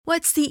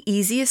What's the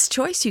easiest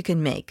choice you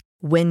can make?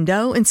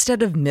 Window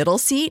instead of middle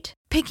seat?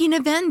 Picking a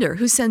vendor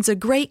who sends a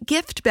great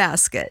gift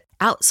basket?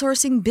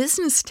 Outsourcing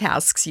business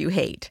tasks you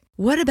hate?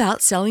 What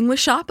about selling with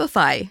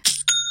Shopify?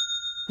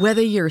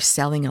 Whether you're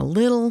selling a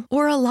little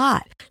or a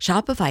lot,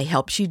 Shopify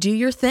helps you do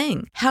your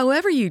thing,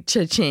 however you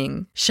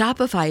cha-ching.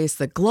 Shopify is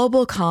the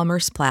global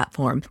commerce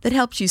platform that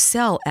helps you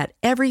sell at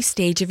every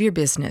stage of your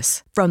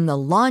business. From the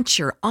launch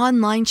your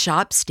online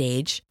shop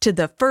stage to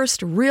the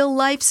first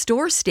real-life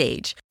store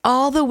stage,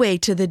 all the way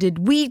to the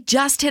did we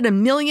just hit a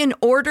million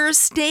orders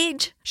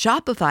stage.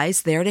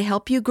 Shopify's there to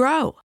help you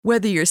grow.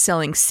 Whether you're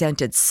selling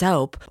scented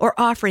soap or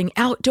offering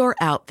outdoor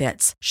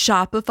outfits,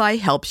 Shopify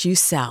helps you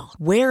sell.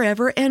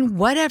 Wherever and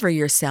whatever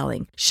you're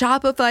selling,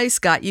 Shopify's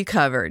got you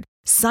covered.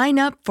 Sign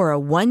up for a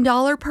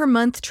 $1 per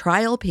month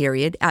trial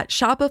period at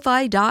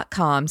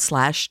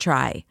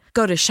shopify.com/try.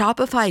 Go to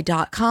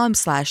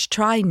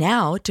shopify.com/try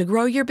now to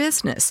grow your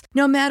business,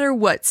 no matter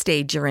what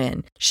stage you're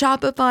in.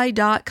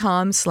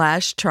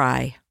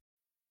 Shopify.com/try.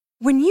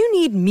 When you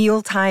need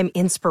mealtime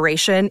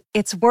inspiration,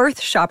 it's worth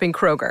shopping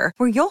Kroger,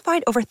 where you'll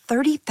find over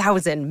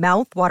 30,000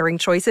 mouth-watering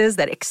choices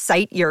that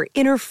excite your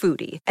inner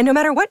foodie. And no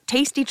matter what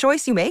tasty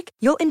choice you make,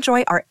 you'll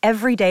enjoy our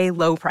everyday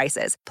low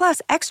prices,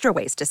 plus extra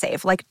ways to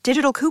save, like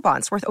digital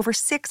coupons worth over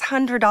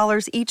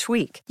 $600 each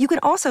week. You can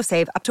also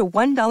save up to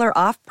 $1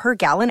 off per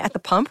gallon at the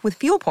pump with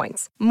fuel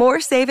points.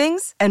 More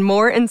savings and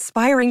more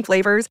inspiring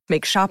flavors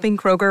make shopping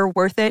Kroger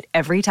worth it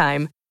every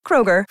time.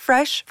 Kroger,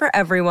 fresh for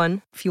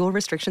everyone. Fuel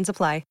restrictions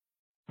apply.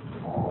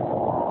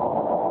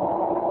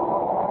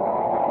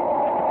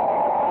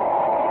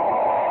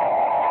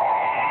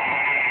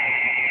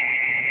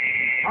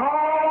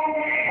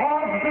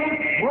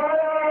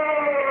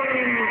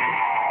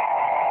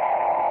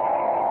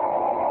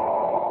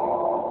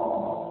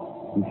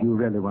 If you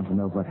really want to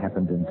know what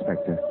happened,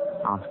 Inspector,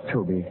 ask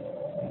Toby.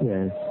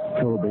 Yes,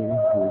 Toby,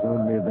 who is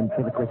only a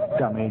ventriloquist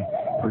dummy,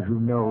 but who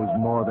knows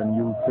more than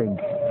you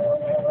think.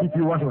 If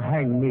you want to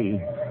hang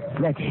me,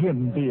 let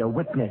him be a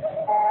witness.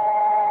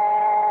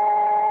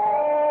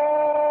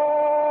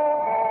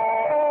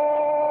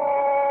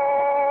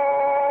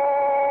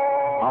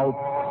 Out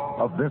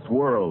of this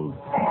world.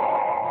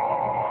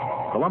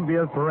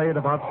 Columbia's parade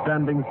of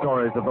outstanding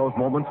stories of those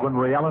moments when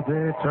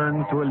reality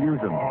turns to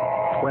illusion,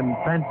 when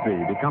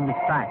fancy becomes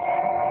fact,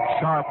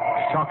 sharp,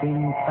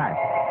 shocking fact.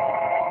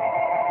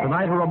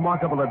 Tonight, a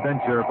remarkable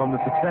adventure from the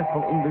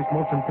successful English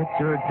motion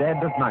picture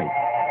Dead of Night.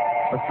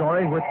 A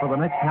story which for the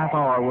next half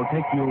hour will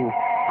take you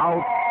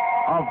out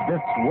of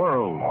this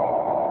world.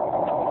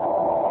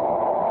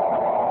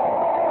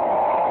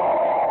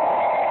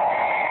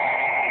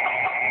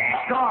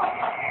 Stop!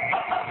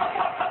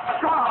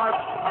 Stop!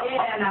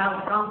 Here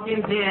now,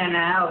 Tompkins, here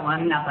now.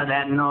 Enough of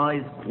that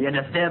noise. You're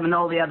disturbing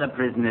all the other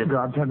prisoners.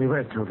 God, tell me,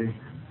 where's Toby?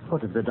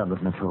 What have they done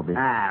with my Toby?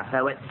 Ah,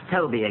 so it's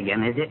Toby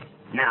again, is it?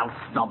 Now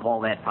stop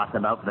all that fuss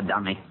about the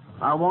dummy.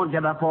 I won't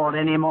ever afford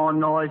any more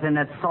noise in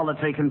that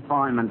solitary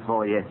confinement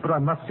for you. But I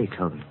must see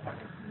Toby.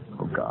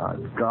 Oh,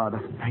 God,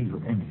 I'll pay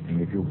you anything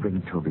if you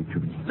bring Toby to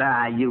me.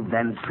 Ah, you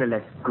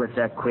ventriloquist,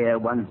 a queer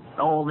one.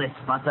 All this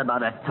fuss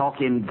about a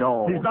talking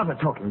doll. He's not a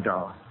talking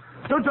doll.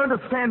 Don't you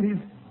understand? He's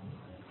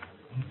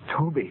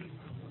Toby.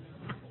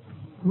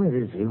 Where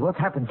is he? What's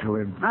happened to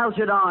him? How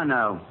should I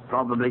know?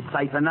 Probably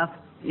safe enough.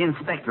 The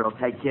inspector will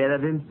take care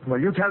of him. Well,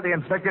 you tell the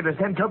inspector to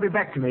send Toby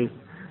back to me.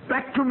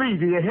 Back to me,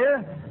 do you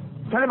hear?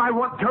 Tell him I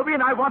want Toby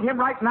and I want him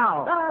right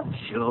now. Ah,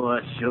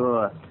 sure.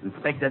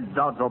 Inspector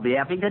Dodds will be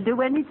happy to do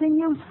anything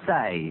you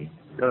say.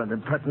 You're an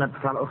impertinent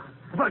fellow.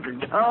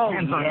 Oh,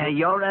 yeah,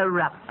 you're a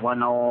rough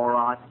one, all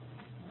right.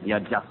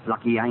 You're just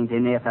lucky I ain't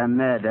in here for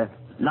murder.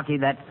 Lucky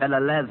that fella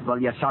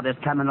Laswell you shot is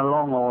coming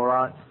along, all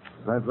right.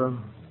 Laswell?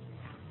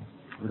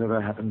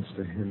 Whatever happens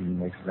to him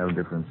makes no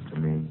difference to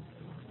me.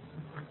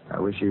 I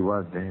wish he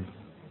was dead.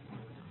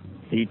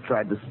 He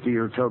tried to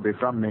steal Toby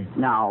from me.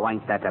 No,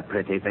 ain't that a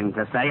pretty thing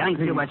to say? Ain't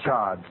you a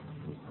charge?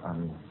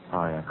 I'm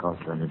sorry I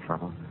caused you any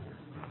trouble.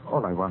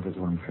 All I want is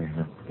one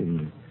favor.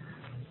 Please.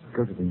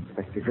 Go to the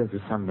inspector, go to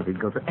somebody,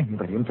 go to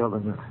anybody and tell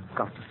them I've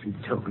got to see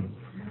Toby.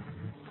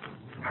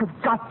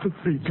 I've got to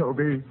see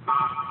Toby.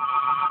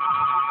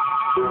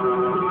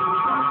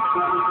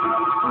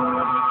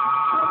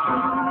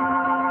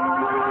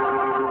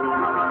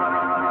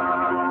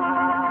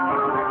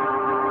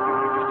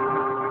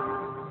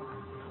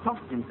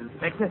 Tompkins,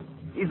 Inspector.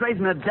 He's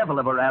raising a devil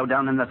of a row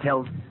down in the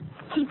cells.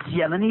 Keeps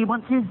yelling he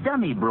wants his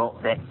dummy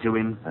brought back to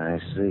him. I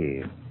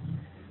see.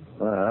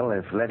 Well,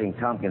 if letting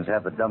Tompkins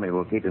have the dummy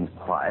will keep him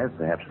quiet,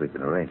 perhaps we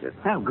can arrange it.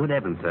 Oh, good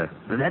heavens, sir.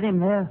 Is that him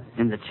there,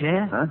 in the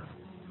chair? Huh?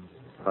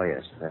 Oh,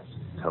 yes, that's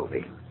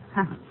Toby.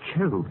 How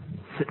true.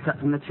 Sits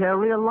up in the chair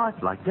real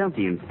lifelike, don't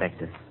he,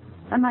 Inspector?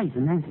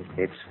 Amazing, ain't it?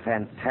 It's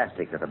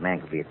fantastic that a man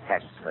could be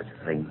attached to such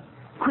a thing.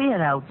 Queer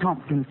how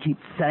Tompkins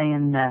keeps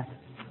saying,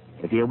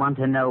 if you want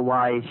to know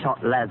why he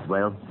shot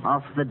Laswell,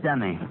 ask the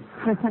dummy.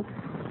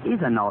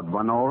 He's an odd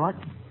one, all right.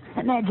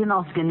 Imagine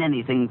asking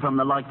anything from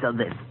the likes of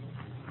this.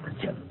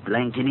 Such a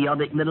blank,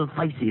 idiotic little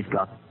face he's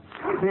got.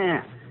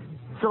 Yeah.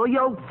 So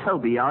you're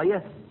Toby, are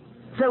you?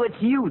 So it's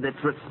you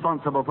that's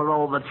responsible for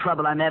all the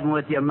trouble I'm having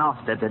with your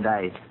master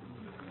today.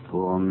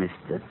 Poor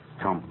Mr.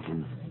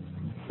 Tompkins.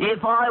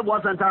 If I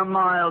wasn't a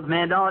mild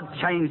man, I'd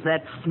change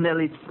that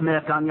smelly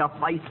smirk on your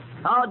face.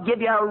 I'd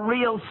give you a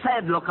real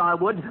sad look, I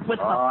would.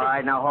 All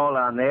right, now hold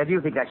on there. Do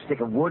you think that stick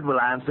of wood will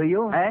answer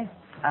you? Eh?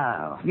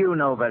 Oh. You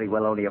know very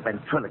well only a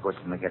ventriloquist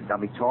can make a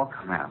dummy talk.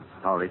 Well,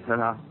 sorry,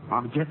 sir.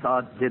 I guess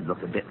I did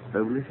look a bit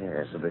foolish.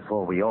 Yes, so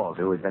before we all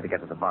do, we'd better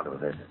get to the bottom of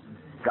this.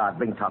 God,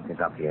 bring Tompkins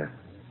up here.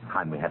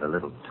 Time we had a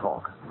little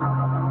talk.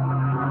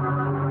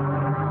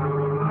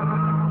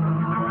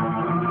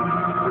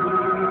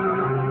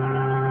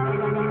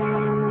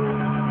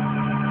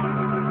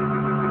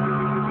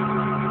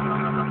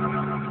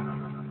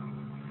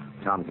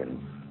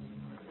 Tompkins,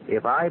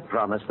 if I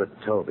promise that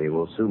Toby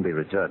will soon be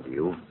returned to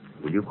you,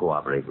 will you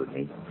cooperate with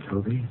me?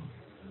 Toby?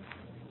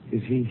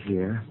 Is he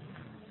here?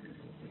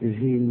 Is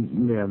he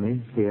near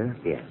me here?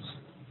 Yes,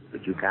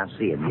 but you can't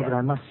see him yet. But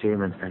I must see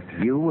him,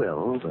 Inspector. You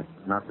will, but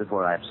not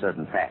before I have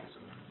certain facts.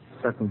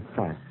 Certain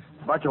facts.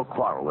 About your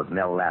quarrel with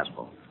Mel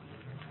Laswell.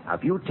 Now,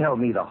 if you tell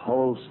me the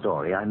whole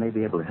story, I may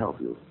be able to help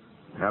you.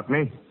 Help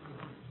me?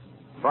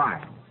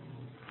 Why?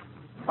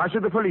 Why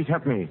should the police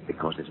help me?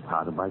 Because it's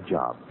part of my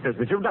job. Yes,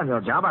 but you've done your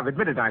job. I've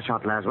admitted I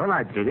shot Laswell.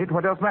 I did it.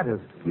 What else matters?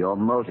 Your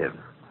motive.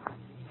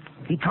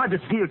 He tried to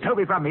steal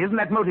Toby from me. Isn't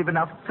that motive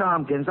enough?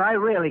 Tompkins, I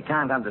really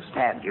can't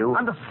understand you.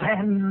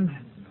 Understand?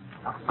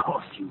 Of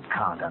course you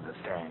can't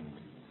understand.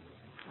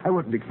 I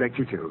wouldn't expect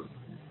you to.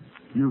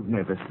 You've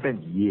never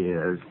spent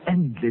years,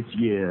 endless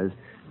years,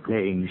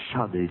 playing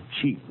shoddy,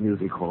 cheap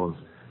music halls,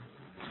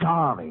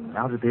 starving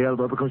out at the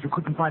elbow because you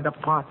couldn't find a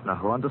partner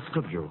who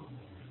understood you.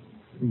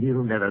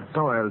 You never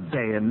toiled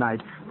day and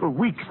night for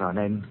weeks on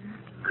end,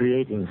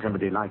 creating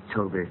somebody like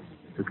Toby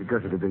who could go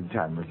to the big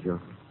time with you.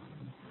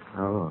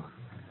 Oh,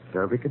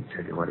 Toby could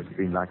tell you what it's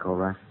been like, all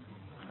right.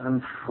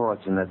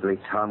 Unfortunately,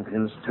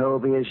 Tompkins,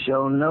 Toby has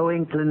shown no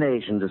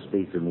inclination to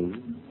speak to me,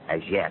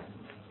 as yet.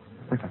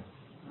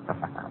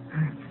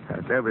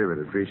 Toby would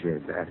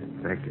appreciate that,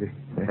 Inspector.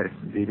 Yes,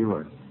 indeed he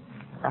would.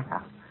 Okay.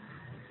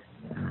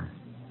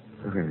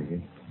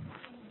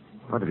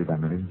 What have you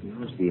done with him?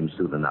 You'll see him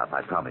soon enough,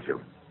 I promise you.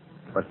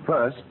 But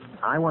first,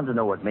 I want to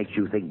know what makes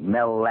you think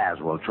Mel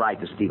Laswell tried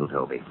to steal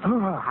Toby. Oh,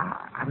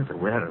 I was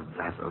aware of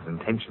Laswell's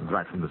intentions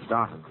right from the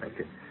start,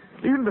 Inspector.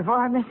 Even before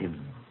I met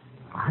him.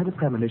 I had a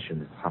premonition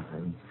that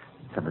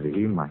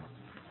somebody might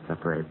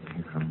separate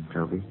me from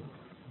Toby.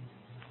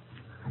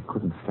 I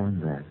couldn't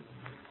stand that.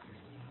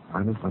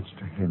 I'm as much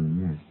to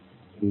him, yes.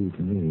 He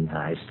to me.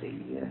 I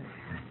see, yes.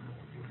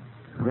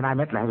 When I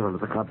met Laswell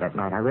at the club that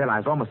night, I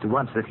realized almost at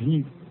once that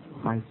he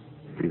might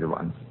be the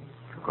one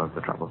to cause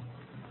the trouble.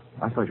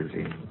 I suppose you've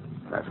seen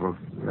Laswell.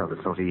 You know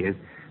the sort he is.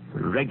 A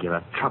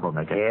regular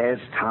troublemaker. Yes,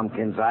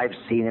 Tompkins, I've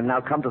seen him.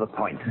 Now come to the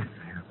point.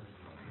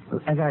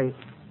 Well, as I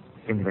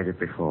intimated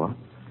before,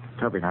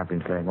 Toby and I have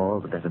been playing all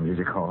the better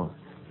music halls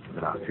for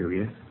the last few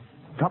years.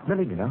 Top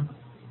billing, you know.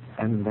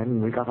 And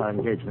then we got our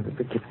engagement at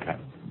the Kit Kat,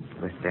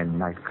 West End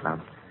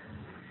nightclub.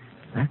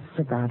 That's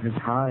about as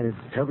high as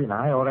Toby and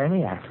I, or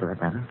any act for that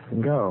matter,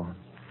 can go.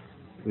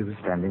 We were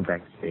standing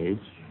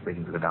backstage,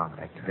 waiting for the dance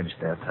act to finish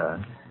their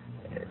turn.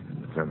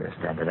 It's only a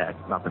standard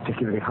act, not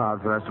particularly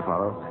hard for us to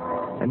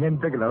follow. And then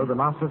Bigelow, the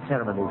master of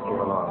ceremonies, came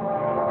along.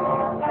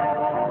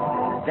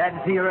 Glad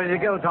to see you ready to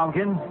go,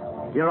 Tompkins.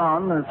 You're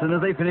on as soon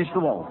as they finish the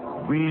waltz.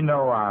 We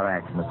know our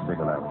act, Mr.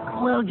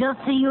 Bigelow. Well, just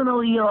so you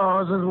know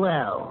yours as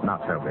well. Not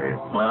Toby.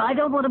 Well, I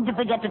don't want him to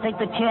forget to take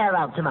the chair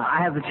out tonight.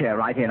 I have the chair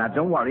right here. Now,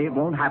 don't worry. It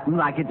won't happen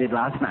like it did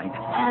last night.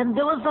 And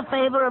do us the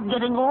favor of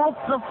getting off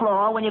the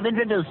floor when you've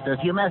introduced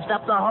us. You messed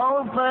up the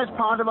whole first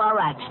part of our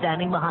act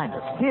standing behind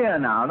us. Here,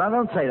 now,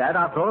 don't say that.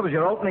 After all, it was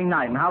your opening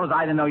night, and how was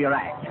I to know your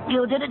act?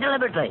 You did it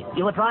deliberately.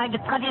 You were trying to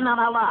cut in on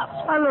our laughs.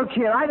 Now, look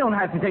here. I don't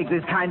have to take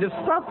this kind of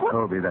stuff.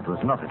 Toby, that was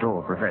not at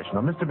all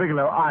professional. Mr.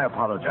 Bigelow, I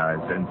apologize,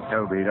 since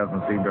Toby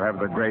doesn't seem to have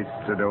the grace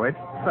to do it.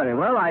 Very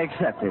well, I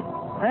accept it.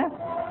 Eh?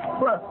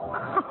 Well,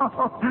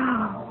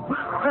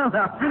 well,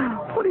 now,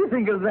 what do you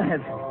think of that?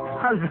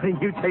 How's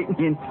you take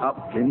me in,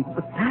 Tompkins?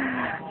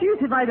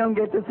 Deuce if I don't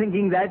get to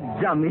thinking that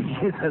dummy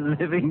is a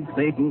living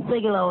thing.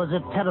 Bigelow is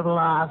a terrible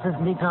ass,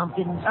 isn't he,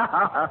 Tompkins?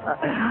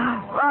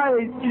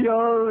 By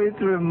Jove,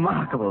 it's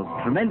remarkable.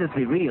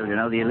 Tremendously real, you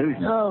know, the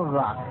illusion. Oh,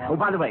 rock. Oh,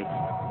 by the way,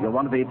 you'll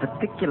want to be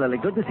particularly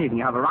good this evening.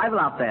 You have a rival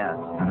out there.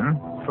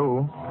 Mm-hmm.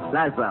 Who?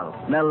 Laswell.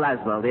 Mel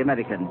Laswell, the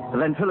American. The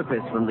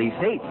ventriloquist from the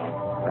States.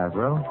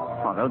 Laswell?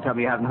 Oh, don't tell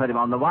me you haven't heard him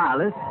on the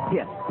wireless.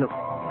 Here, look.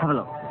 Have a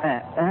look.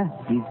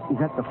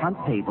 He's at the front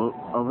table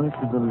over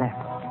to the left.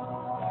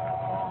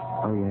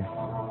 Oh, yes.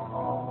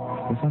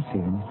 Yes, I see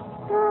him.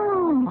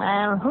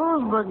 And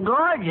who's the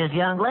gorgeous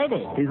young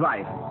lady? His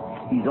wife.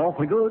 He's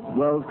awfully good.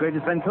 World's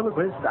greatest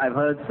ventriloquist, I've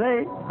heard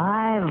say.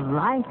 I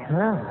like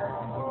her.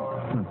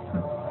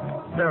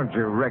 Don't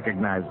you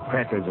recognize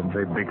Patterson,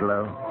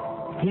 Bigelow?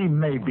 He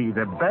may be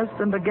the best,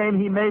 and again,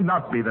 he may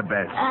not be the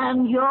best.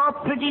 And you're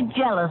pretty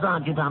jealous,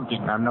 aren't you,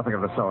 Tompkins? I'm nothing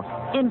of the sort.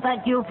 In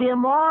fact, you'll feel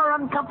more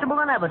uncomfortable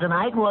than ever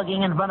tonight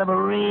working in front of a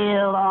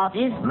real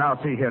artist. Now,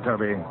 see here,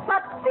 Toby.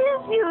 But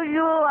this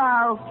usual,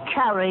 I'll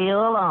carry you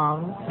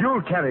along.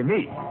 You'll carry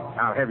me.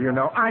 I'll have you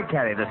know I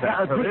carry this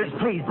ass.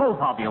 Please, both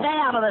of you. Stay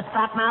out of this,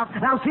 fat mouth.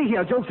 Now, see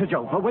here, joke's a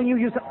joke, but when you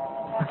used to...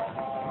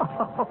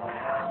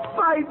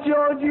 By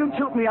George, you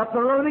took me up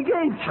the road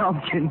again,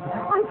 Tompkins.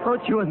 I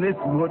thought you and this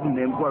wooden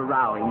imp were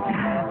rowing.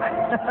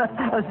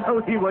 As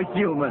though he were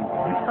human.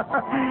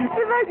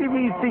 Imagine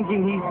me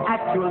thinking he's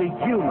actually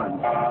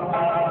human.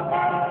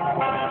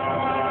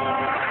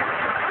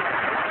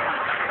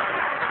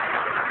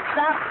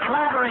 Stop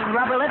blabbering,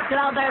 Rubber. Let's get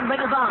out there and bring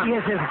us on.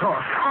 Yes, of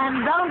course.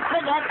 And don't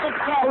forget the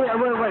check. Oh,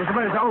 wait a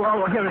minute.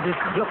 Oh, here it is.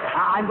 Look,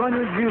 I'm going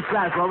to introduce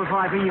Laszlo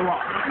before I bring you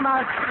off.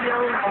 Must you?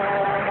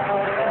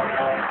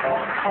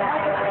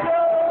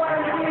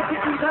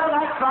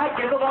 That's right.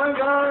 Give the boy and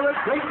girl a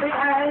great big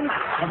hand.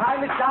 The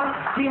finest dance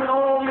team in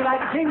all the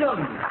United Kingdom.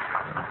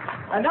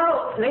 And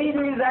now, ladies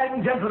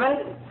and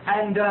gentlemen,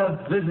 and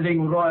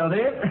visiting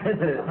royalty,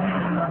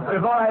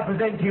 before I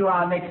present to you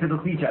our next little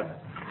feature,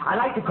 I'd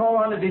like to call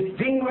on a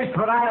distinguished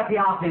variety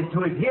artist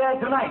who is here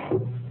tonight.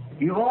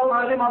 You've all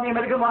heard him on the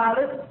American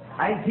wireless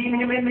and seen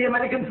him in the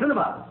American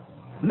cinema.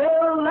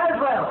 Mel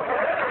Laswell.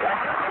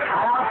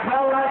 I ask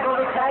Mel Laswell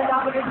to stand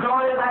up and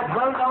enjoy that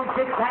well-known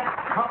tic-tac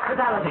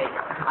hospitality.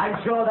 I'm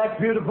sure that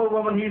beautiful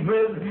woman he's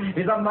with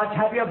is a much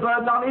happier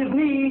burden on his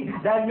knee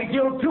than Mickey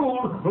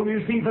O'Toole, whom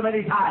you've seen so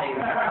many times.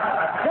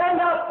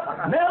 Stand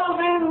up,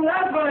 Melvin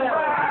Laswell.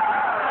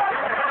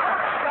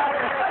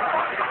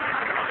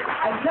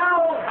 And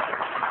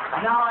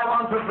now I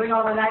want to bring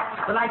on an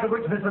act, the like of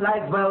which Mr.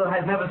 Laswell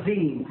has never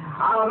seen.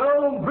 Our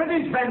own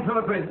British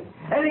ventriloquist,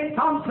 Eric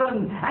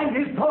Thompson, and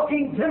his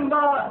talking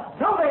timber,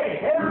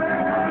 Toby.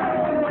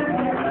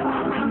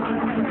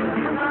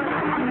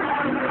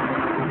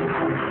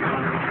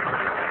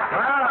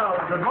 Well,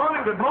 good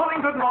morning, good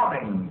morning, good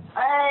morning.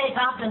 Hey,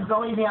 Tompkins,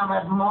 go easy on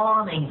that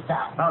morning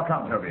stuff. How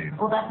come, Toby?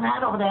 Well, that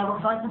man over there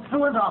looks like the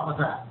truant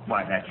officer.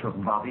 Why, that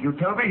shouldn't bother you,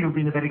 Toby. You've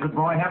been a very good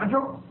boy, haven't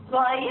you?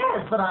 Why,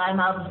 yes, but I'm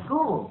out of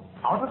school.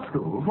 Out of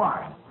school?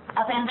 Why?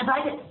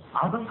 Appendicitis.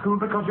 Out of school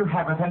because you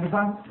have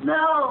appendicitis?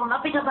 No,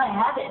 not because I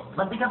had it,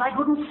 but because I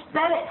couldn't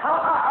spell it.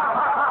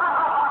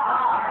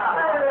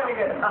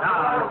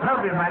 Now,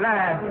 Toby, my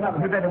lad,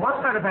 you'd better watch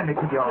that appendix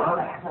of yours.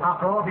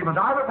 After all, people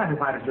die of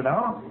appendicitis, you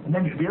know. And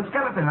then you'd be a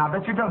skeleton. I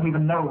bet you don't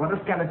even know what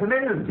a skeleton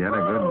is. Get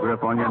a good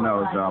grip on your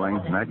nose, darling.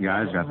 That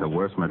guy's got the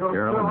worst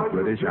material in the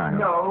British Isles.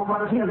 No,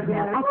 what a skeleton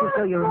is. Act as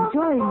though you're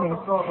enjoying this.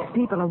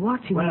 People are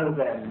watching Well, you.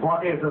 then,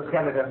 what is a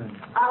skeleton?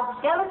 A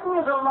skeleton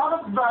is a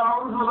lot of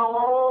bones with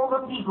all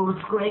the people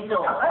scraped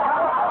off.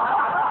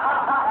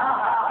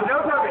 You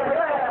know,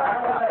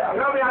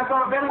 Toby, I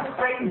saw a very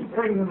strange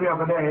thing the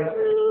other day.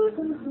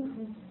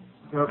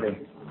 Toby,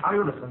 are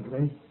you listening to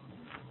me?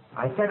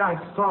 I said I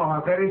saw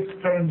a very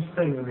strange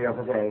thing the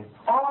other day.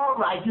 All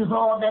right, you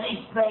saw a very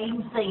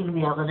strange thing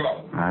the other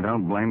day. I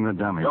don't blame the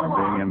dummy Go for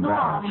being on, go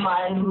on, embarrassed.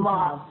 my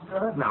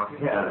master. Now,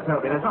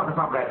 Toby, there's not a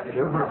proper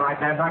attitude for a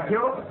bright lad like you.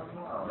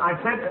 I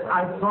said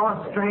I saw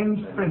a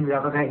strange thing the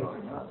other day.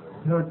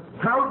 There were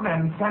 12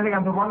 men standing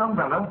under one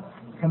umbrella,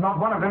 and not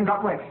one of them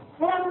got wet.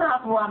 And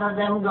not one of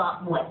them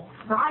got wet.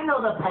 I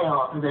know the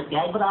payoff to this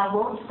gag, but I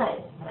won't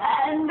say.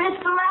 And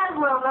Mr.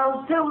 Laswell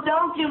knows too,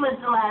 don't you,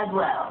 Mr.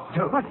 Laswell?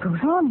 What goes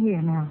on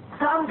here now?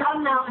 Come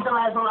now, Mr.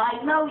 Laswell.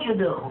 I know you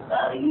do.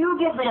 You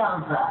give the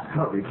answer.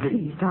 Toby,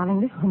 please. Please, darling,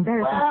 this is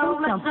embarrassing.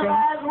 Well, Say Mr. something.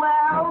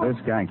 Laswell. If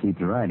this guy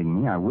keeps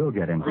riding me, I will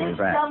get into This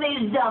his act.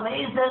 dummy's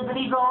dummy says that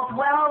he saw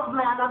 12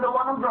 men under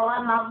one umbrella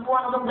and not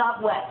one of them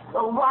got wet.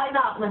 Why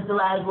not, Mr.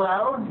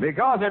 Laswell?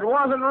 Because it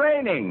wasn't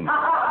raining.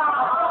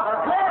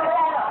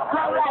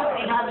 Correct,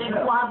 because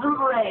it wasn't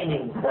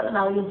raining.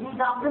 Now, you see,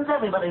 Tompkins,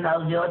 everybody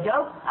knows your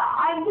joke.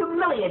 I'm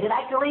humiliated,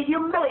 actually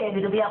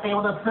humiliated to be up here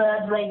with a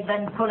third-rate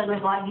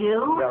ventriloquist like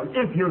you. Well,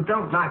 if you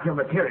don't like your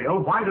material,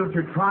 why don't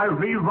you try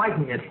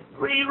rewriting it?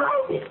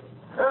 Rewrite it.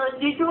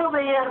 Did you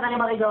ever hear of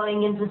anybody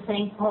going into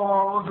St.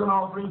 Paul's and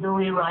offering to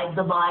rewrite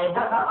the Bible?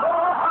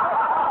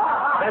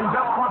 Then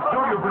just what do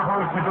you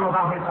propose to do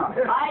about it?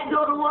 I'd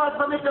go to work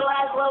for Mr.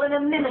 Laswell in a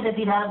minute if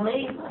he'd have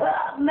me.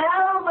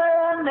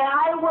 Melvin, may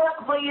I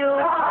work for you?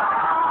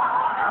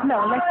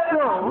 No, let's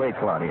go. Wait,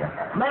 Claudia.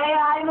 May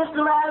I,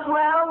 Mr.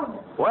 Laswell?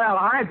 Well,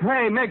 I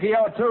pay Mickey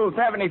O'Toole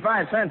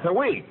 75 cents a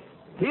week.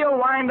 He'll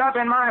wind up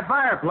in my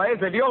fireplace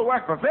if you'll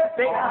work for 50. I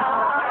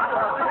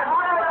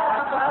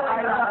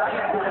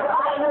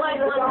work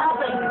for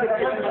nothing.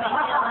 Just to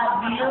have a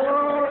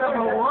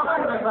beautiful woman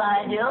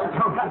beside you.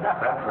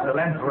 The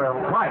Laswell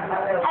wife.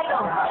 I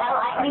don't tell.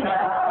 I mean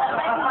it.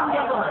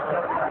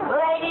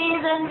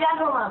 Ladies and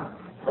gentlemen,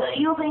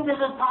 you think this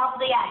is part of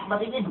the act,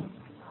 but it isn't.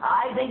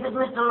 I think that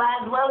Mr.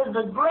 Laswell is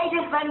the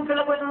greatest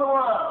ventriloquist in the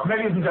world.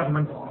 Ladies and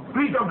gentlemen,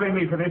 please don't blame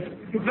me for this.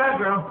 It's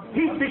Laswell.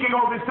 He's speaking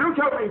all this through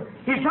Toby.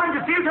 He's trying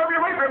to steal Toby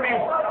away from me.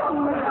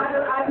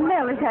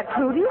 Mel, is that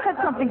true? Do you have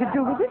something to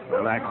do with it?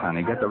 Relax,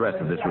 honey. Get the rest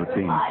of this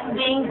routine. I'm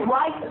being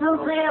quite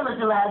sincere,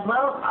 Mr.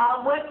 Laswell.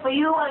 I'll work for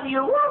you, and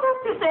you won't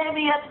have to say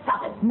me a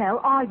tuppence.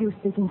 Mel, are you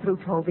speaking through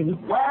Toby?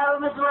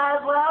 Well, Mr.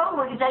 Laswell,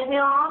 will you take me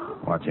on?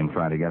 Watch him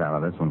try to get out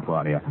of this one,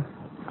 Claudia.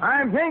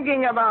 I'm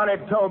thinking about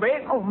it, Toby.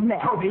 Oh, Mel.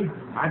 Toby,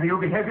 either you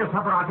behave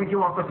yourself or I'll take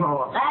you off the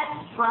floor.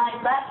 That's right.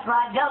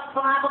 Just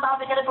when I'm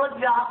about to get a good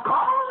job,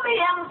 call the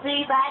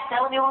MC back,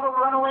 tell him you want to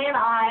run away and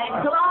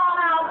hide. Come on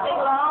out,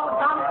 Bigelow.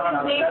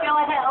 Tompkins needs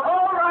your help.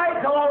 All right.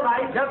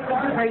 Just as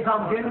you say,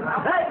 Tompkins.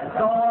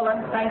 That's all,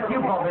 and thank you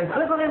for this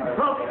little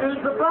impromptu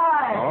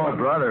surprise. Oh,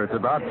 brother, it's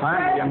about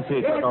time the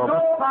MC took It's over.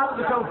 all part of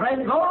the show,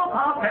 friends. All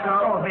part of the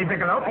show. Oh, hey,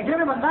 Bigelow. I give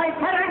him a nice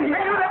heading. Give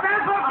him the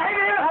best one. Take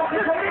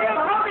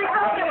it.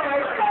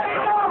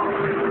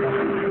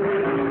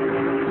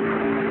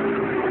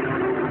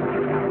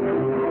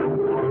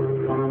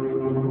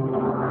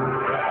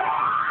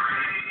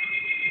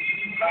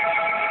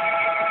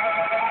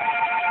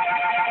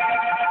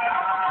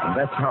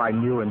 That's how I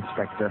knew,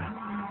 Inspector,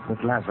 that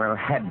Laswell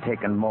had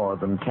taken more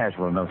than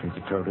casual notice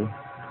of Toby.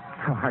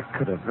 Oh, I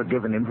could have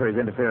forgiven him for his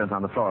interference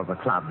on the floor of the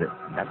club.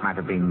 That might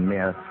have been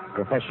mere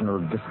professional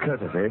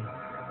discourtesy.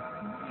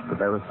 But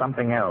there was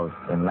something else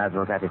in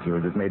Laswell's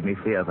attitude that made me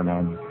fear the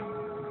man.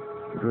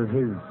 It was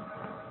his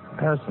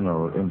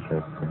personal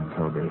interest in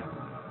Toby.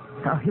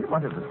 Now, he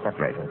wanted to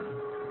separate us.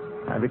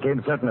 I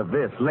became certain of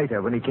this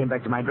later when he came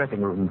back to my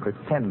dressing room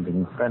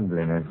pretending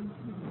friendliness.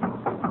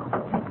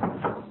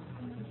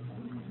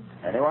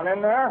 Anyone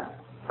in there?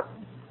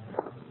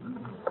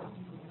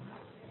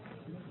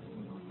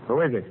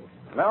 Who is it?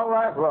 Mel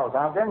Laswell,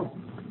 Tompkins.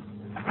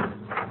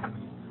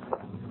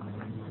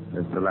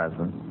 Mr.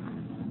 Laswell.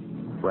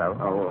 Well,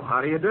 Oh,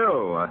 how do you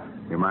do?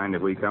 You mind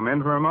if we come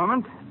in for a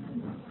moment?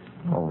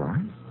 all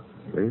right.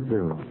 Please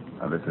do.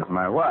 This is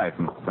my wife,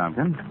 Mr.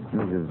 Tompkins.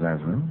 Mrs.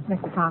 Laswell.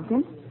 Mr.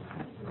 Tompkins?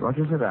 Won't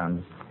you sit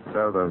down?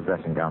 Throw those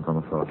dressing gowns on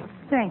the floor.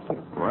 Thank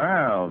you.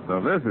 Well, so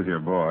this is your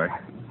boy.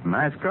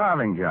 Nice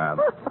carving job.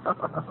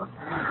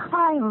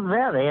 I'm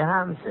very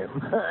handsome.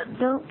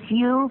 Don't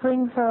you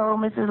think so,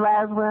 Mrs.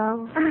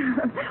 Laswell?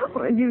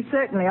 Well, you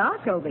certainly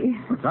are, Toby.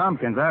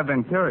 Tompkins, I've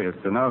been curious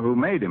to know who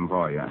made him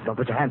for you. Don't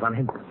put your hands on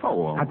him. Oh,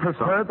 well, I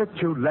prefer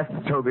that you left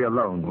Toby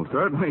alone. Well,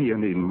 certainly, you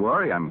needn't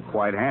worry. I'm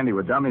quite handy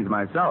with dummies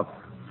myself.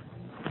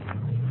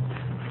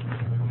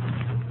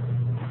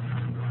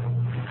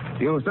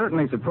 You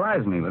certainly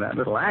surprised me with that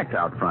little act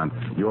out front.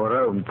 Your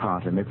own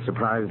part in it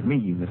surprised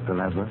me, Mr.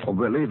 Laswell. Oh,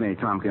 believe me,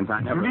 Tompkins, I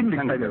never... You didn't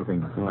intended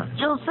explain to- anything.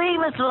 You'll see,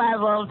 Mr.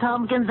 Laswell,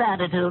 Tompkins'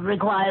 attitude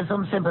requires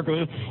some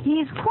sympathy.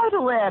 He's quite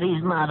aware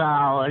he's not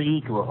our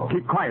equal.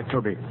 Keep quiet,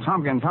 Toby.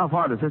 Tompkins, how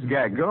far does this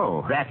gag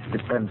go? That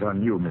depends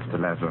on you, Mr.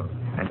 Laswell,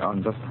 and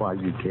on just why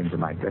you came to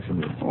my dressing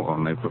room. Oh,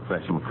 only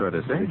professional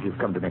courtesy. If you've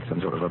come to make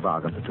some sort of a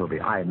bargain for Toby,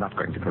 I am not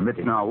going to permit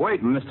it. Now,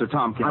 wait, Mr.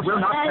 Tompkins. I will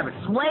not have it.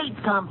 Let's wait,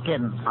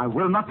 Tompkins. I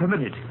will not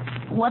permit it.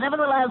 Whatever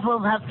the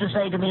Laswells have to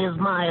say to me is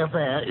my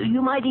affair.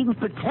 You might even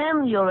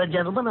pretend you're a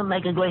gentleman and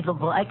make a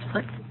grateful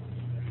exit.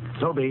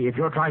 Toby, if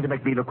you're trying to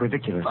make me look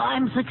ridiculous...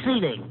 I'm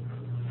succeeding.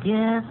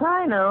 Yes,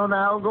 I know.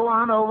 Now go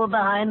on over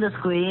behind the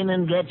screen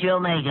and get your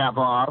makeup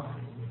off.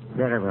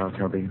 Very well,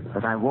 Toby,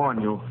 but I warn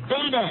you...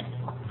 Beat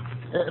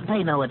it.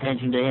 Pay no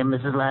attention to him,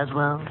 Mrs.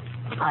 Laswell.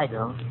 I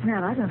don't.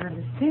 Well, I don't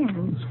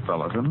understand. This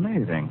fellow's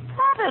amazing.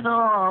 Not at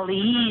all.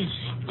 He's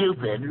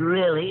stupid,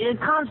 really.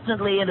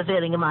 Constantly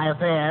interfering in my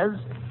affairs.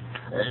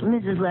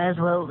 Mrs.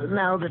 Laswell,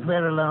 now that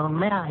we're alone,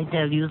 may I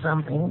tell you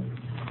something?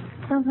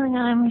 Something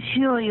I'm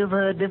sure you've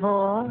heard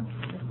before.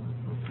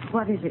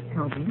 What is it,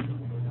 Toby?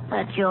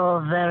 That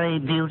you're very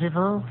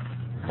beautiful.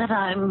 That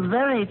I'm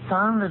very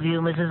fond of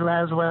you, Mrs.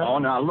 Laswell. Oh,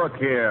 now, look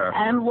here.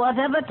 And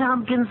whatever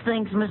Tompkins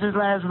thinks, Mrs.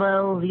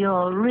 Laswell,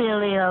 you're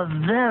really a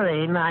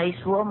very nice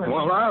woman.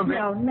 Well, I'll be...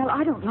 No,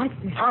 I don't like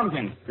this.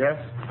 Tompkins. Yes?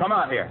 Come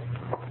out here.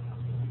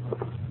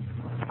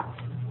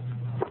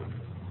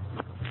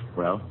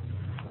 Well,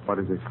 what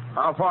is it?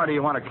 How far do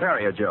you want to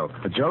carry a joke?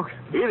 A joke?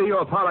 Either you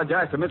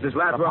apologize to Mrs.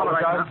 Laswell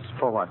right now... Apologize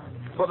for what?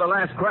 For the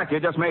last crack you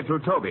just made through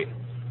Toby.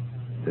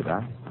 Did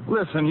I?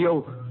 Listen,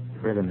 you...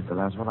 Really, Mr.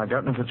 Laswell, I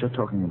don't know what you're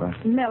talking about.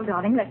 Mel,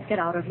 darling, let's get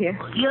out of here.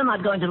 You're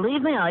not going to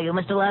leave me, are you,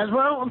 Mr.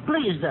 Laswell?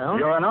 Please don't.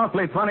 You're an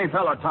awfully funny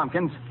fellow,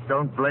 Tompkins.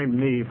 Don't blame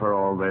me for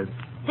all this.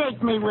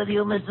 Take me with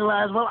you, Mr.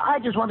 Laswell. I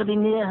just want to be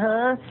near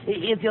her.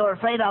 If you're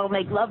afraid I'll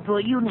make love to her,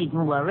 you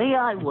needn't worry.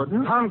 I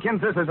wouldn't.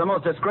 Tompkins, this is the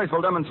most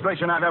disgraceful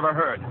demonstration I've ever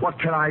heard. What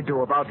can I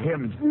do about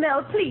him?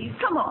 Mel, please,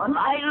 come on.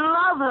 I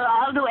love her.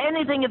 I'll do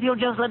anything if you'll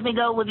just let me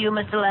go with you,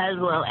 Mr.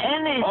 Laswell.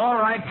 Anything. All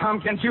right,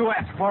 Tompkins, you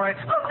asked for it.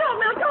 Oh, no,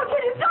 Mel, don't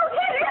hit him. Don't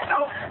hit him.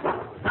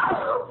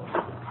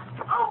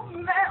 Oh,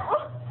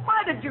 Mel,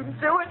 why did you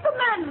do it? The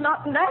man's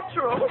not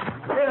natural.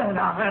 Yeah,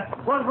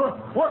 now,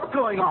 what's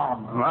going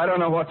on? I don't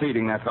know what's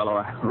eating that fellow.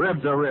 A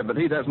rib's a rib, but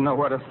he doesn't know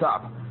where to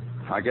stop.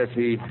 I guess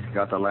he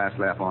got the last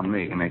laugh on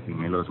me, making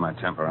me lose my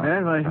temper.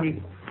 Well,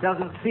 he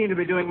doesn't seem to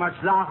be doing much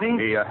laughing.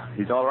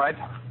 He's all right?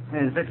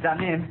 He's a bit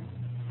done in.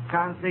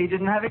 Can't say he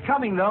didn't have it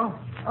coming, though.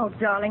 Oh,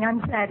 darling, I'm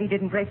glad he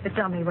didn't break the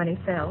dummy when he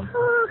fell.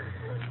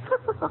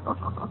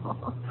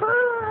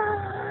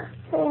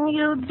 And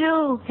you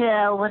do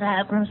care what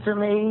happens to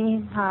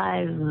me.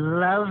 I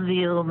love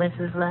you,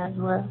 Mrs.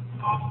 Laswell.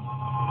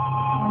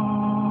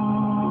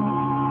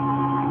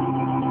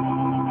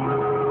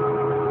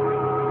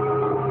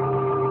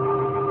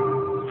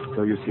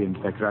 So you see,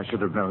 Inspector, I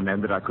should have known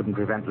then that I couldn't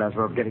prevent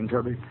Laswell getting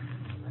Toby.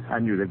 I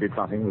knew they'd be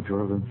plotting, the two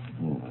of them.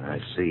 I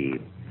see.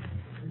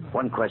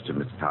 One question,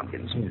 Mr.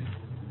 Tompkins. Yes.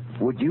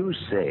 Would you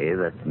say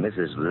that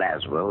Mrs.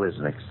 Laswell is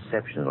an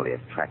exceptionally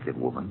attractive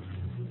woman?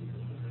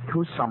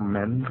 To some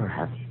men,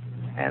 perhaps.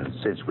 And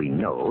since we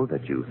know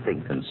that you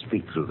think and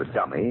speak through the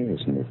dummy,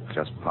 isn't it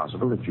just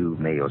possible that you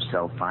may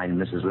yourself find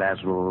Mrs.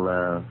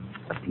 Laswell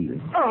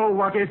appealing? Oh,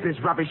 what is this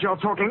rubbish you're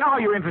talking?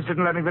 Are you interested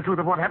in learning the truth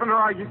of what happened, or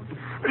are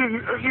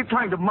you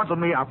trying to muddle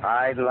me up?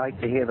 I'd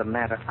like to hear the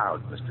matter out,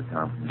 Mr.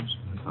 Tompkins.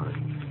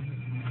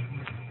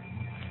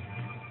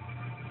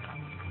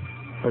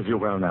 As you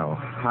well know,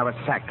 I was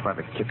sacked by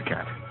the Kit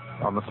Kat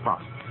on the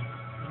spot.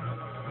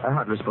 I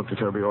hardly spoke to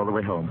Toby all the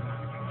way home.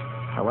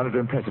 I wanted to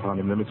impress upon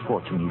him the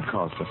misfortune he'd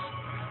caused us.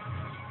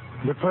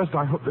 And at first,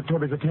 I hoped that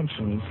Toby's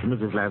attentions to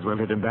Mrs. Laswell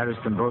had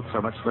embarrassed them both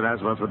so much that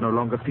Laswell would no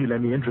longer feel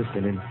any interest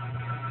in him.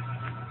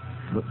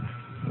 But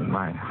in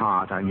my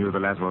heart, I knew the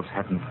Laswells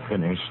hadn't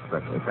finished,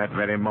 but at that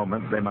very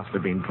moment, they must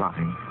have been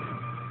plotting.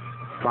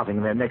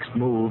 Plotting their next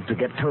move to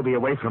get Toby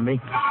away from me.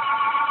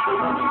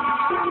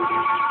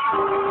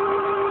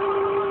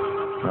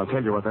 I'll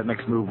tell you what that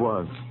next move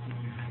was.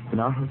 In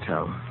our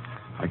hotel,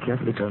 I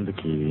carefully turned the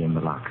key in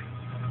the lock.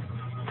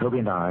 Toby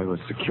and I were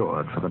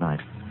secured for the night.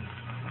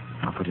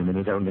 I put him in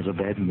his own little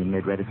bed and then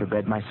made ready for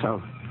bed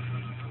myself.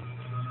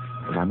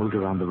 As I moved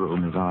around the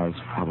room, his eyes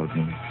followed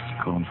me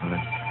scornfully.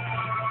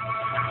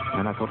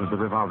 Then I thought of the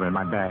revolver in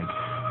my bag.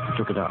 I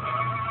took it up.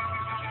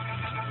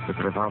 With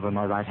the revolver in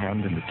my right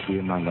hand and the key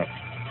in my left,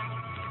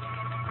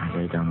 I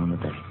lay down on the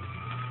bed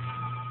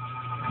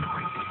and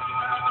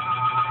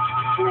waited.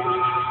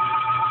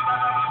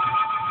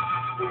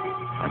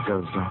 I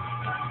dozed off.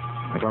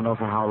 I don't know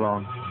for how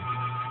long.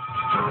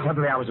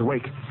 Suddenly I was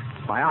awake,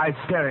 my eyes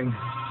staring.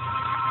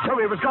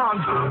 Toby was gone.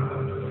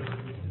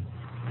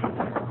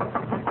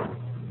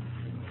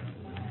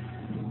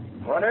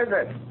 What is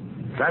it?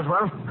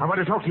 Laswell, I want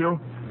to talk to you.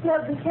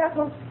 Well, be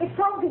careful. It's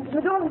Tompkins.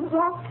 The door is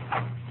locked.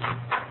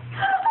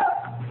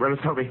 Where is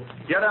Toby?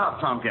 Get out,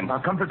 Tompkins.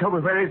 Now come for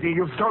Toby. Where is he?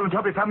 You've stolen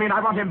Toby from me and I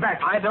want him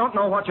back. I don't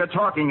know what you're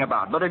talking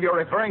about, but if you're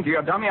referring to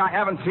your dummy, I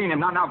haven't seen him.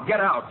 Now, get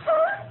out.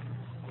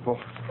 Oh.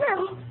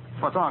 Well,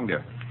 What's wrong,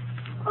 dear?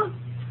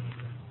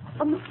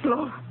 on the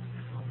floor.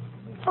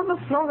 On the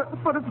floor at the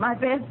foot of my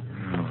bed.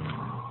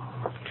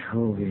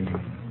 Toby.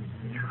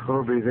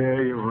 Toby,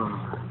 there you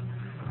are.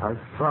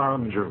 I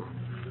found you.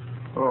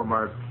 Oh,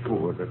 my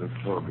poor little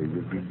Toby,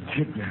 you've been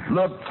kidnapped.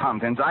 Look,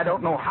 Tompkins, I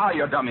don't know how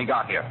your dummy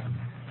got here.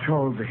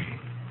 Toby.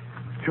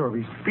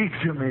 Toby, speak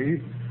to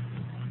me.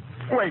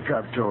 Wake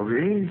up,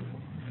 Toby.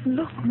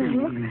 Look,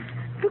 Mel.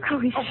 Look how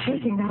he's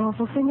shaking that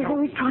awful thing as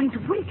though he's trying to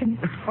waken.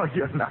 Oh,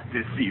 you're not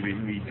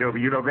deceiving me,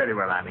 Toby. You know very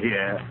well I'm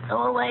here.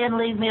 Go away and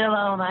leave me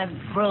alone. I'm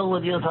through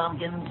with you,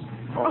 Tompkins.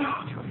 Oh,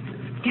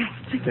 Yes.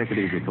 Take it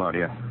easy,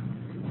 Claudia.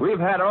 We've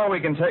had all we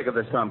can take of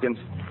this, Tompkins.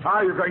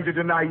 Are you going to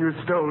deny you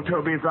stole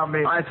Toby from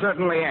me? I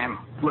certainly am.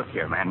 Look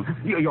here, man.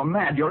 You're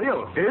mad. You're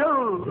ill.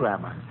 Ill,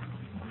 am I?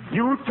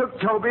 You took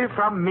Toby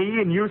from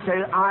me and you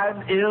say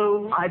I'm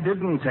ill? I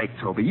didn't take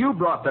Toby. You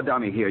brought the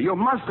dummy here. You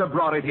must have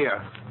brought it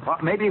here. Well,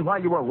 maybe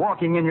while you were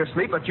walking in your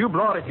sleep, but you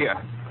brought it here.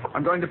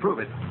 I'm going to prove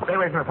it. Stay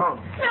away from the phone.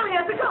 Now he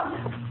has a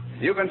gun.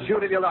 You can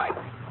shoot if you like,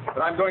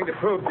 but I'm going to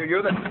prove to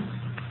you that...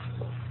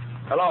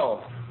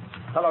 Hello.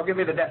 Hello, give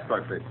me the desk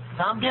clerk, please.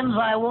 Tompkins,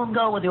 I won't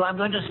go with you. I'm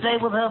going to stay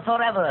with her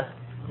forever.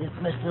 If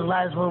Mr.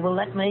 Laswell will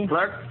let me.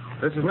 Clerk,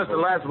 this is Mr.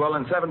 Laswell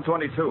in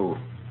 722.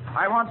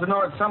 I want to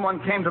know if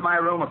someone came to my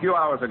room a few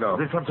hours ago.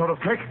 Is this some sort of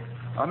trick?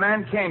 A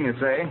man came, you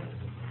say,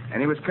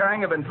 and he was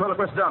carrying a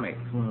ventriloquist dummy.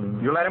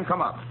 You let him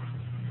come up.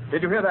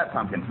 Did you hear that,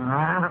 Tompkins?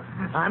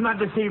 I'm not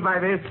deceived by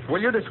this.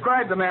 Will you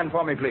describe the man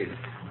for me, please?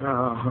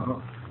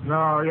 Oh,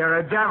 no, you're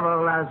a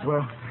devil,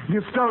 Laswell.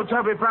 You stole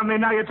Toby from me,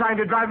 now you're trying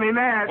to drive me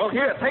mad. Well,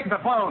 here, take the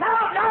phone. No,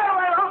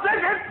 I won't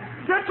take it.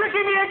 You're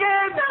tricking me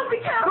again. No, be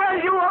careful. Well,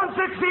 you won't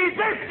succeed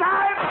this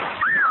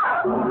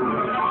time.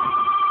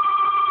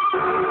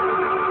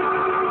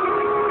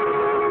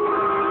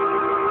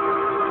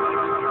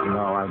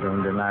 No, I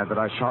don't deny that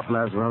I shot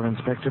Laswell,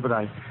 Inspector, but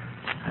I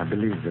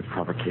believe that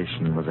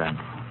provocation was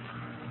ample.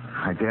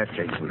 I dare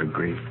say you will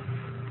agree.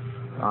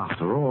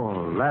 After all,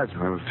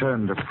 Laswell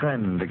turned a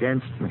friend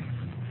against me.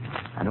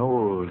 An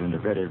old and a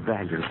very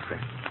valued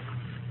friend.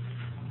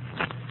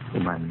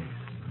 Whom I'm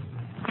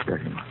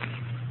very much.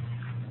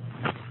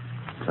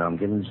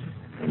 Tompkins,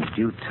 in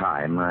due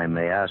time, I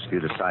may ask you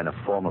to sign a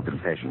formal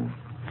confession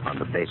on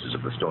the basis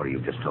of the story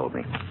you've just told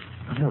me.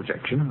 No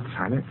objection. I'll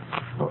sign it.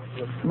 Oh,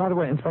 by the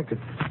way, Inspector,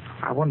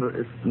 I wonder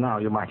if now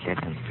you might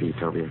let me see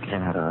Toby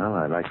again. Well,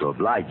 I'd like to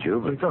oblige you,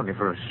 but... It's only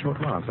for a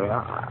short while, sir.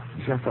 I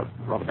felt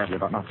rather badly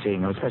about not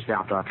seeing him, especially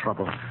after our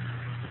trouble.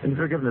 And if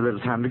we were given a little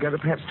time together,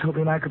 perhaps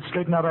Toby and I could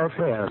straighten out our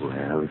affairs.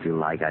 Well, if you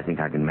like, I think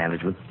I can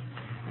manage it.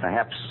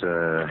 Perhaps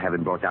have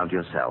him brought down to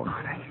your cell.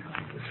 Oh, thank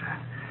you, sir.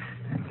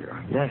 Thank you.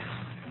 Yes.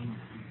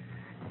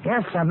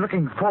 Yes, I'm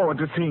looking forward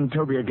to seeing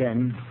Toby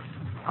again.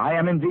 I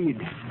am indeed.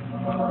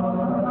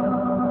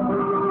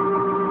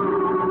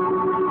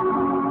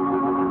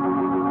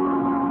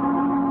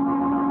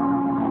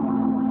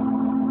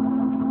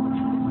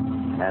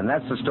 And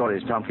that's the story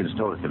as Tompkins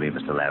told it to me,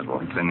 Mr.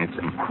 Laswell. And it's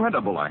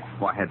incredible. I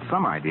had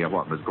some idea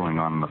what was going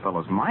on in the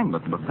fellow's mind,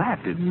 but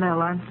that is...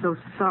 Mel, I'm so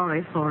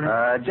sorry for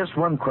it. Just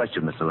one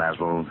question, Mr.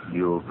 Laswell.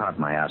 You'll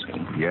pardon my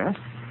asking. Yes?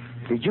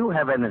 Did you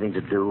have anything to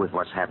do with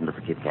what's happened to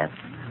the Kit Kat?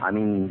 I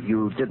mean,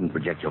 you didn't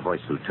project your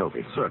voice through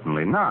Toby.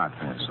 Certainly not.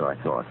 So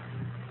I thought.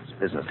 This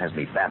business has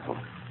me baffled.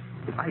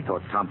 If I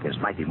thought Tompkins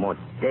might be more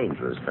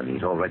dangerous than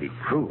he's already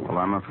proved. Well,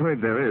 I'm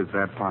afraid there is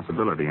that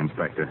possibility,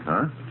 Inspector.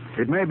 Huh?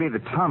 It may be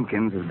that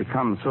Tompkins has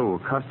become so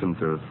accustomed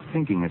to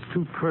thinking as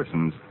two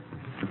persons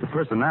that the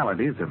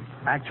personalities have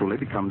actually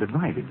become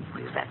divided.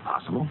 Is that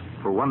possible?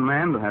 For one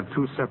man to have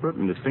two separate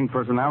and distinct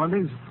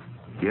personalities?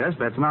 Yes,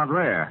 that's not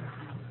rare.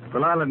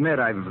 Well, I'll admit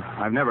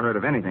I've never heard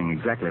of anything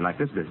exactly like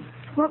this business.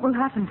 What will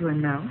happen to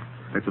him now?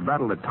 It's a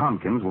battle that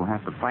Tompkins will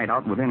have to fight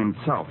out within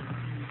himself.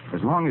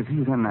 As long as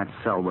he's in that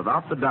cell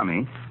without the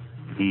dummy,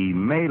 he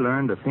may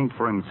learn to think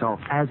for himself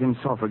as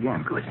himself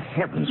again. Good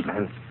heavens,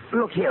 man.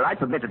 Look here, I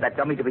permitted that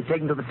dummy to be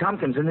taken to the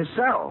Tompkins in his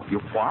cell. You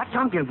what?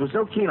 Tompkins was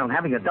so keen on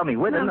having a dummy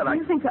with him that Do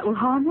you think that will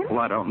harm him? Well,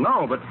 I don't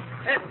know, but...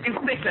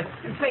 Inspector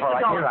All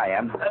right, here I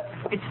am.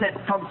 It's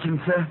that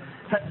Tompkins, sir.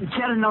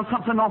 Cherry knows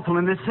something awful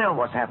in this cell.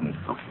 What's happened?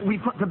 We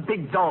put the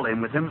big doll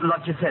in with him,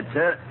 like you said,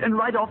 sir, and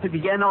right off he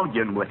began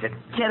arguing with it,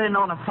 carrying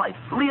on a fight,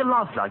 real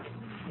lifelike.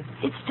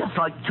 It's just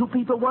like two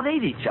people what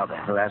hate each other.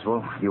 Well,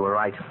 Laswell, you were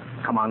right.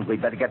 Come on,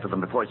 we'd better get to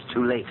them before it's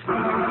too late.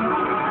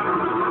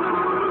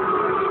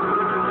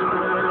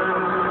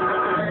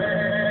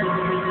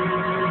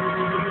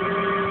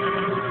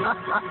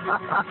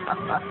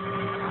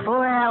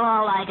 Well,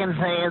 all I can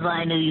say is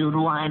I knew you'd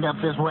wind up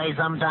this way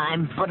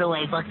sometime. Put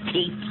away for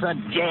keeps, a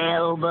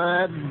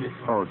jailbird.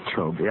 Oh,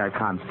 Toby, I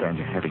can't stand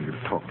you having to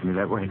talk to me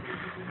that way.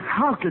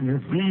 How can you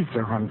be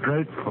so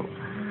ungrateful?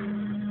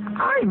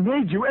 I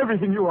made you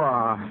everything you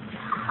are.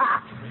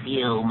 Ha!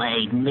 You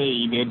made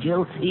me, did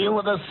you? You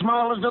were the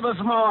smallest of the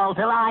small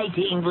till I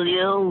teamed with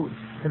you.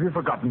 Have you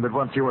forgotten that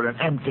once you were an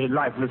empty,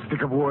 lifeless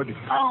stick of wood?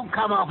 Oh,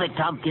 come off it,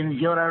 Tompkins.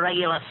 You're a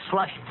regular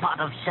slush pot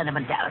of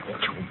sentimentality.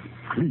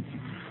 Please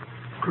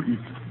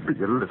be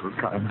a little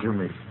kind to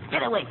me.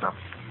 Get away from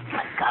me.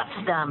 I can't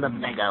stand the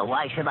beggar.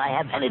 Why should I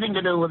have anything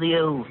to do with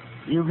you?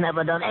 You've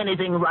never done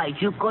anything right.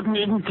 You couldn't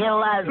even kill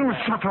Lazarus.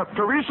 Oh, shut up,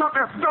 Toby. Shut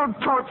up. Don't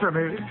torture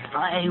me.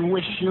 I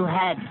wish you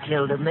had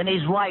killed him. Then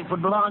his wife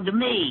would belong to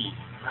me.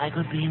 I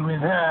could be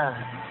with her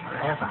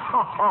forever.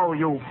 Oh,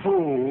 you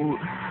fool.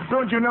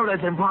 Don't you know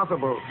that's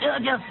impossible?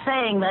 You're just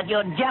saying that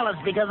you're jealous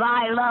because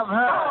I love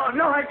her. Oh,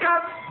 no, I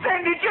can't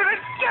stand it.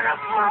 You're a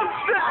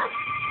monster.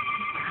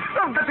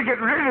 I've got to get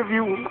rid of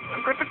you.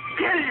 I've got to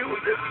kill you,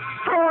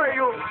 destroy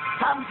you.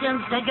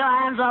 Tompkins, take your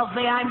hands off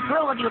me. I'm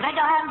through with you. Take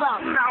your hands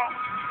off.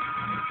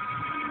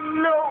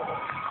 No.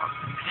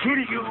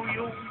 Kill you,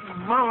 you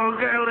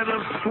vulgar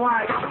little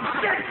swine.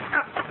 Get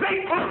a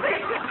people,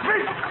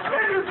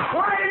 little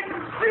swine.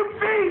 You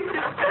beast,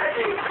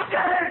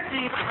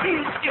 dirty,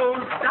 beast, you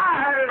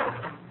style.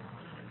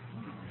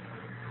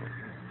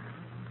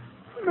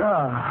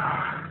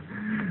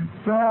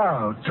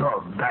 Now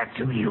talk back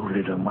to me, you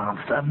little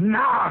monster.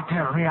 Now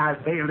tell me I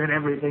failed at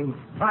everything.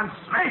 I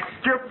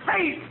smashed your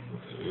face.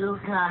 You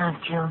can't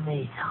kill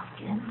me,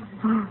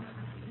 Tompkins.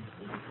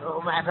 No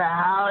matter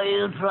how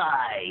you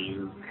try,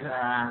 you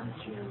can't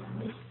kill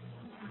me.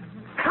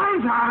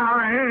 Come down,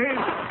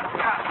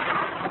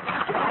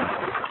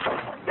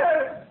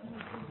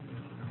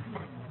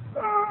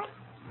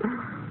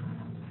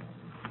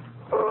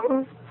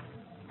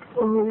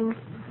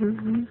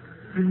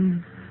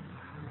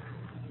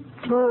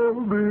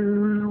 Toby,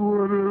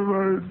 what have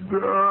I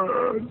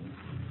done?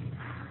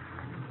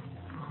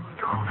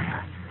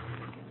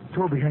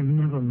 Toby, I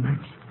never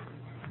meant.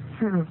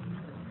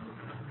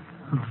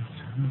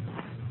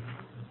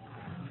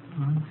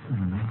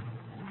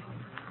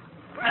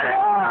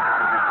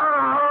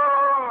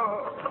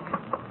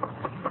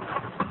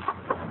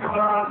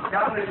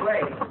 Down this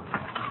way.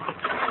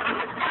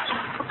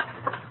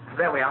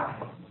 There we are.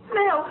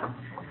 Mel,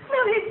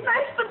 he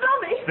smashed the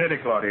dummy. Steady,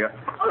 Claudia.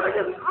 Oh, it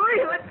isn't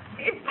real.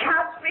 It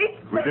can't be.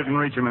 We didn't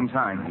reach him in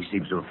time. He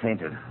seems to have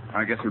fainted.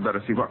 I guess we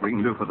better see what we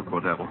can do for the poor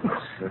devil.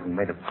 Certainly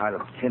made a pile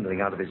of kindling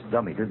out of his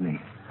dummy, didn't he?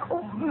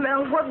 Oh,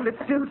 Mel, what'll it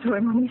do to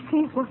him when he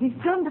sees what he's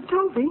done to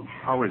Toby?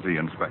 How is he,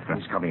 Inspector?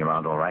 He's coming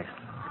around all right.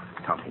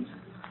 Tompkins,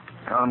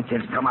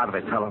 come out of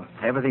it, fella.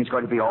 Everything's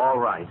going to be all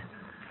right.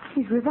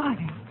 He's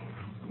reviving.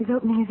 He's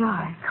opening his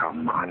eyes.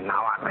 Come on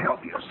now, I'll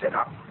help you sit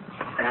up.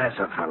 There's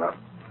a fellow.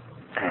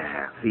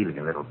 Feeling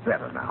a little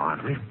better now,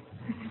 aren't we?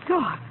 It's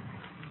dark.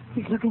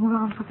 He's looking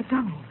around for the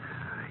dummy.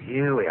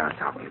 Here we are,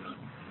 Tompkins.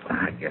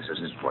 I guess this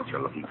is what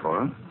you're looking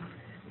for.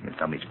 Your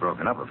tummy's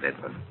broken up a bit,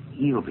 but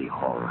he'll be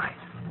all right.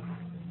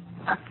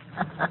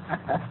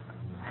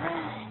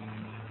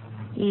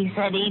 He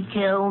said he'd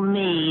kill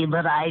me,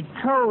 but I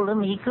told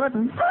him he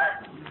couldn't.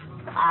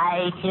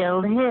 I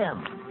killed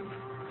him.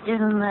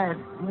 Isn't that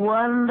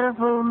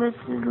wonderful,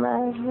 Mrs.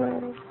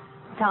 Laswell?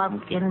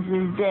 Tompkins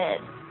is dead.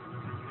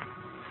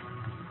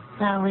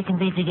 Now we can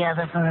be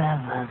together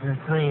forever, the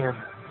three of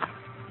us.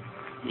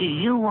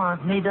 You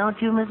want me, don't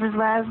you, Mrs.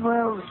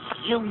 Laswell?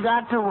 You've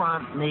got to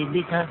want me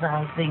because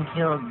I think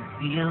you're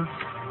beautiful.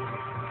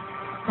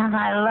 And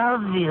I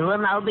love you,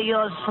 and I'll be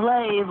your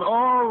slave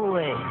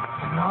always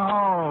and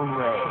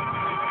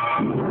always.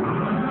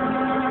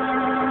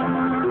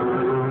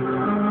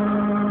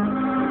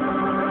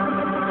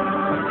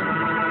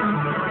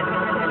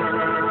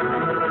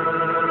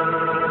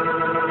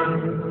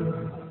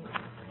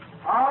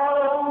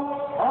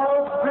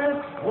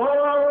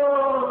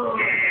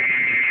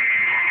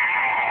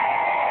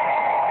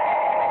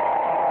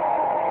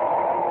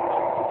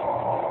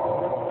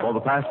 For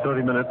the past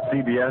 30 minutes,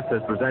 CBS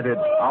has presented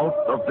Out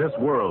of This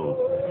World,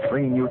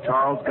 bringing you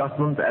Charles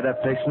Gusman's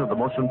adaptation of the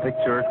motion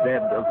picture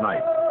Dead of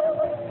Night.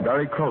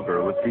 Barry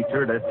Kroger was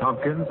featured as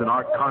Tompkins and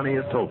Art Carney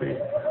as Toby.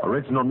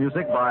 Original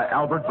music by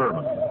Albert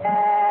Berman.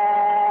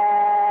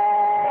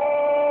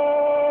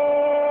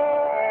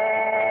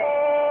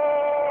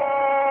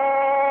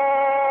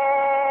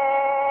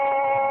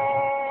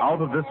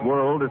 Out of This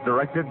World is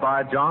directed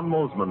by John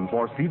Mosman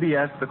for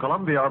CBS, the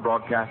Columbia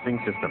Broadcasting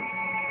System.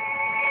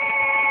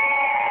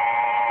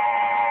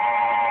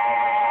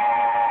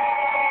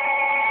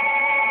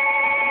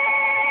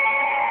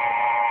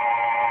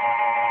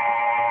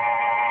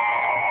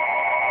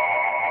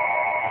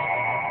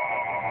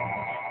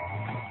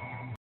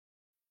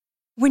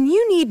 When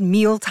you need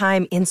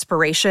mealtime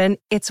inspiration,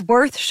 it's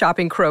worth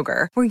shopping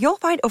Kroger, where you'll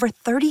find over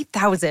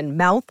 30,000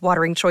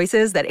 mouth-watering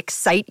choices that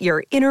excite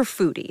your inner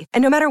foodie.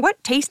 And no matter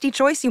what tasty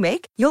choice you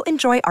make, you'll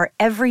enjoy our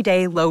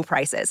everyday low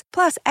prices,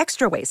 plus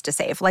extra ways to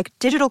save, like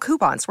digital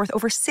coupons worth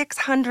over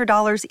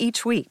 $600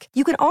 each week.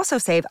 You can also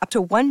save up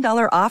to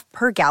 $1 off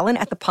per gallon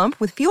at the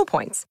pump with fuel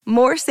points.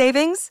 More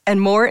savings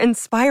and more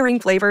inspiring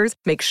flavors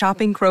make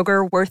shopping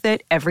Kroger worth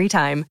it every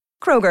time.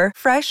 Kroger,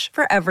 fresh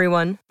for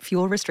everyone.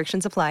 Fuel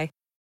restrictions apply.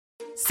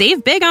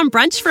 Save big on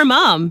brunch for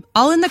mom,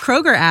 all in the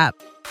Kroger app.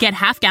 Get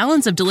half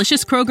gallons of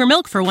delicious Kroger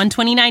milk for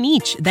 $1.29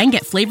 each. Then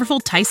get flavorful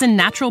Tyson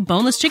natural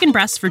boneless chicken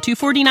breasts for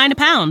 $2.49 a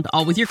pound,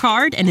 all with your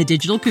card and a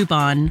digital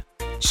coupon.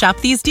 Shop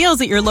these deals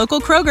at your local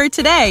Kroger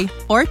today,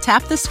 or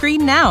tap the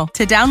screen now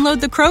to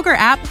download the Kroger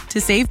app to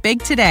save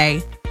big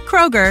today.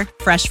 Kroger,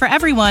 fresh for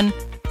everyone.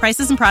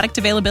 Prices and product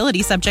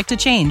availability subject to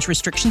change.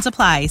 Restrictions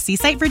apply. See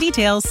site for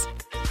details.